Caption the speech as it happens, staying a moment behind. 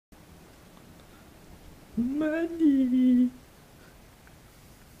Maddy.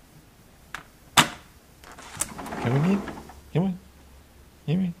 Come on in. Come on.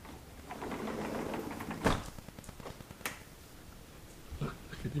 Come in. Look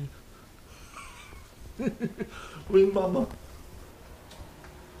at this. Where's Mama?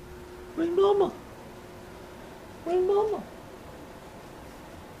 Where's Mama? Where's Mama?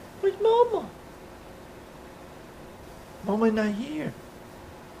 Where's Mama? Mama not here.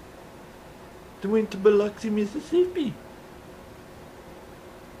 They went to Biloxi, Mississippi.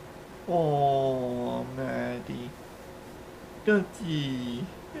 Oh, Maddy. Don't you,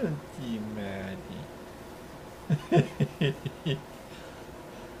 Maddy?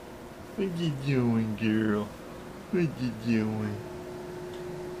 What you doing, girl? What you doing?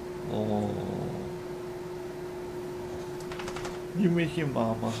 Oh. You miss your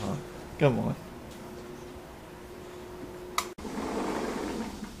mama, huh? Come on.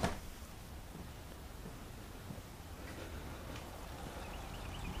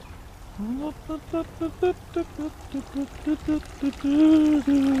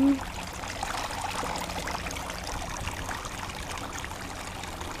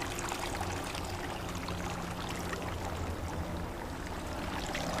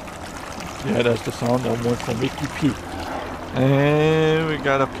 Yeah, that's the sound that wants to make you pee. And we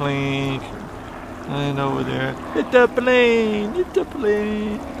got a plane. And over there. It's a plane! It's a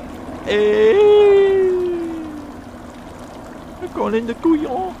plane! Hey! We're going in the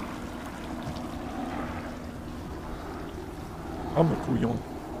Cajun. I'm a Cajun.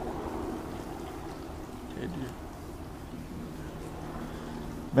 Okay, dude.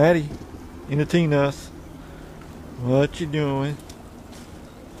 Maddy, entertain us. What you doing?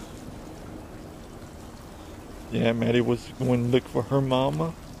 Yeah, Maddy was going to look for her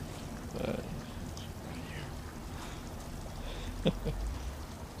mama. But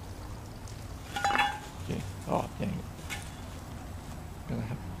okay. Oh, dang it. Gonna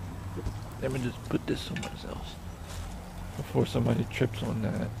have, let me just put this somewhere else before somebody trips on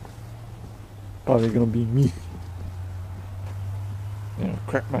that. Probably gonna be me. You know,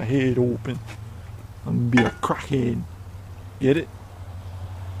 crack my head open. I'm gonna be a crackhead. Get it?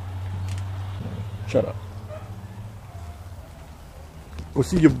 Shut up. Go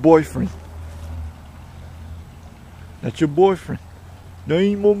see your boyfriend. That's your boyfriend. That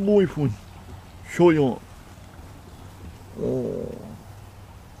ain't my boyfriend. Show you. Oh.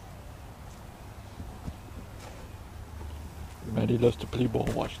 Maddy loves to play ball.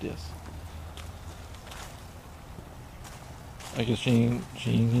 Watch this. I guess she ain't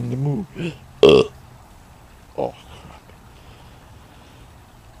in the mood. Oh crap.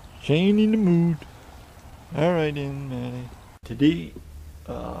 She ain't in the mood. Alright then, Maddy. Today,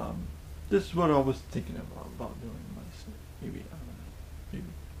 this is what I was thinking about doing myself. Maybe, I don't know.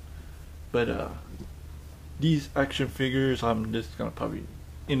 Maybe. But these action figures, I'm just gonna probably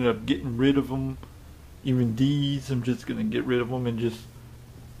end up getting rid of them. Even these, I'm just gonna get rid of them and just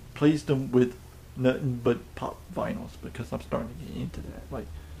place them with nothing but pop vinyls, because I'm starting to get into that. Like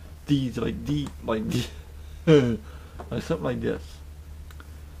these, like something like this.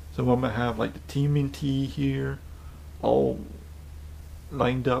 So I'm gonna have like the TMNT here, all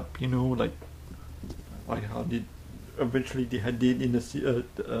lined up, you know, like how did eventually they did in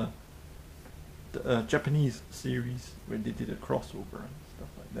the Japanese series where they did a crossover and stuff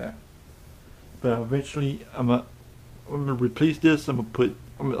like that. But eventually I'm gonna replace this. I'm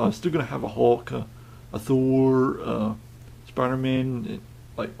still gonna have a Hulk, a Thor, Spider-Man,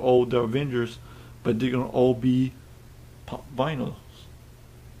 like all the Avengers, but they're gonna all be pop vinyls,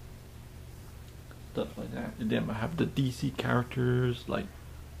 stuff like that. And then I have the DC characters, like,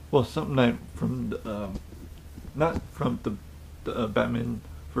 well, something like from the not from the Batman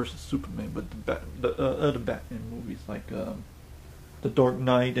versus Superman, but the other Batman movies, like the Dark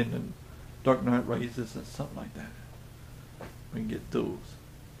Knight and the Dark Knight Rises and something like that. We can get those.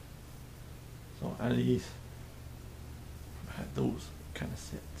 So at least I have those kind of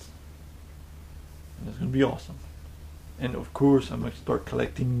sets, and it's gonna be awesome. And of course, I'm gonna start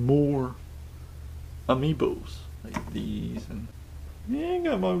collecting more amiibos like these. And yeah, I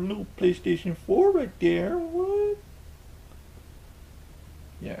got my little PlayStation 4 right there. What?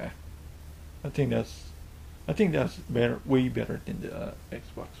 Yeah, I think that's better, way better than the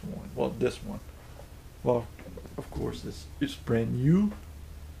Xbox One. Well, this one. Well, of course, it's brand new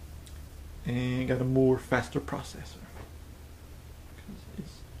and got a more faster processor.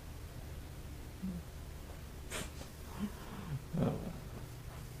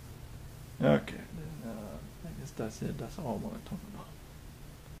 Okay, then, I guess that's it. That's all I want to talk about.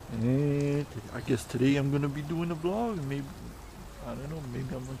 And I guess today I'm gonna be doing a vlog. Maybe, I don't know.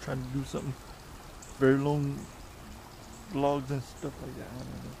 Maybe I'm gonna try to do something very long vlogs and stuff like that. I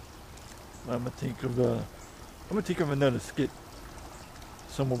don't know. But I'm gonna think of another skit.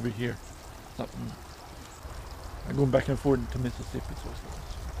 Some over here. Something. I'm going back and forth to Mississippi. So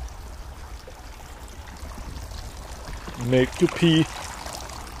make you pee.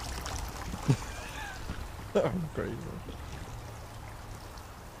 I'm crazy.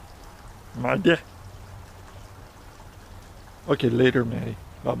 Maddy. Okay, later, Maddie.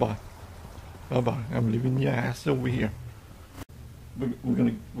 Bye bye. Bye bye. I'm leaving your ass over here. We're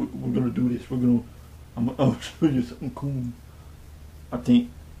gonna do this. I'll show you something cool. I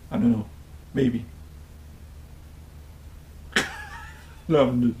think. I don't know. Maybe. No,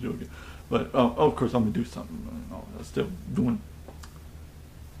 I'm just joking. But of course, I'm gonna do something. I'm still doing.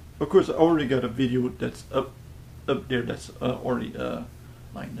 Of course, I already got a video that's up there that's already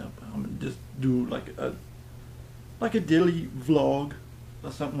lined up. I'm gonna just do like a daily vlog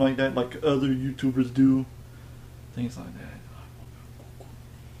or something like that, like other YouTubers do, things like that.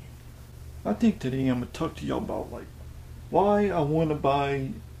 I think today I'm gonna talk to y'all about like why I want to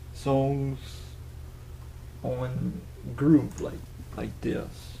buy songs on Groove like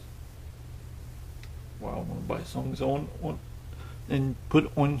this. Why I want to buy songs on and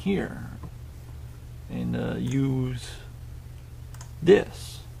put on here and use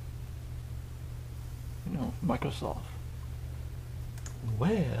this, you know, Microsoft.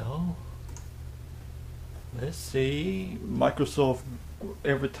 Well, let's see, Microsoft,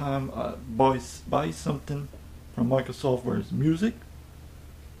 every time I buy something from Microsoft, where it's music,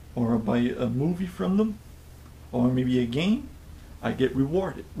 or I buy a movie from them, or maybe a game, I get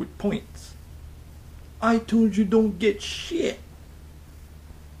rewarded with points. iTunes, you don't get shit.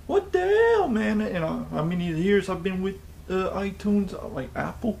 What the hell, man? You know, how many years I've been with iTunes, like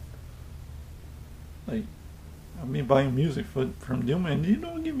Apple? Like, I've been buying music from them, and you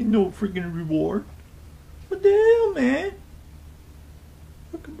don't give me no freaking reward. What the hell, man?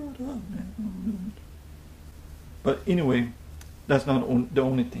 Look about that, man. But anyway, that's not the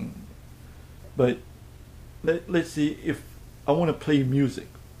only thing. But let's see, if I want to play music,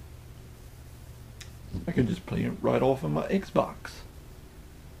 I can just play it right off of my Xbox.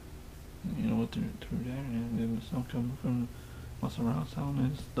 You know, through there, and then the song coming from my surround sound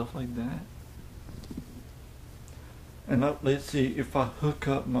and stuff like that. And let's see, if I hook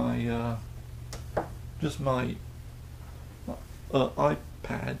up my just my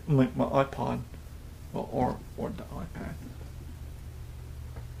iPad, my iPod, or the iPad.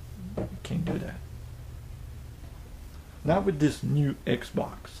 You can't do that. Not with this new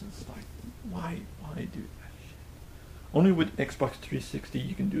Xbox. It's like, why do that shit? Only with Xbox 360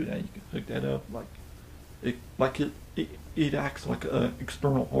 you can do that. You can hook that up it acts like an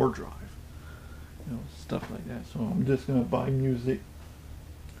external hard drive. You know, stuff like that. So I'm just gonna buy music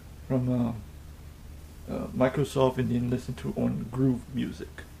from Microsoft and then listen to on Groove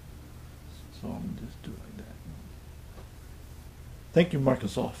Music. So I'm gonna just do it like that. Thank you,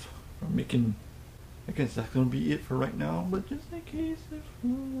 Microsoft, for making. I guess that's gonna be it for right now. But just in case if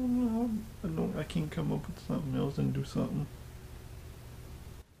I can't come up with something else and do something.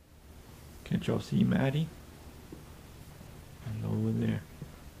 Can't y'all see Maddie? And over there.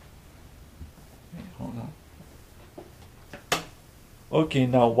 Hey, hold on. Okay,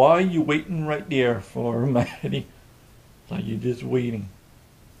 now why are you waiting right there for Maddie? It's like you're just waiting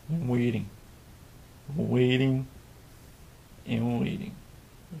and waiting, waiting and waiting.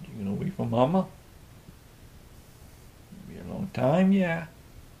 You gonna wait for Mama? It'll be a long time, yeah.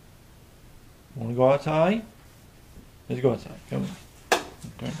 Wanna go outside? Let's go outside. Come on.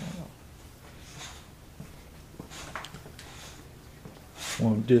 Turn that off.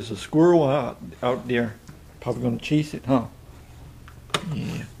 Well, there's a squirrel out there. Probably gonna chase it, huh?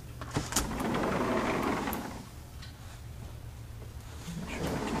 Yeah. Make sure I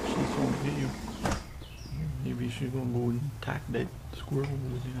catch this on video. Maybe she's gonna go and attack that squirrel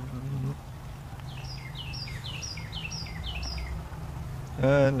over there. I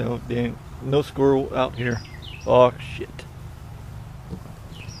don't know. No, there ain't no squirrel out here. Oh shit.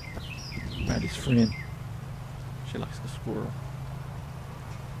 Maddie's friend. She likes the squirrel.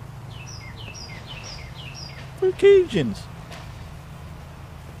 We're Cajuns.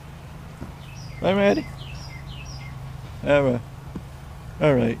 Hi, Maddie.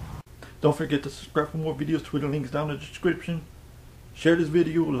 Alright. Don't forget to subscribe for more videos. Twitter links down in the description. Share this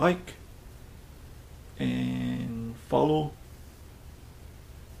video, like, and follow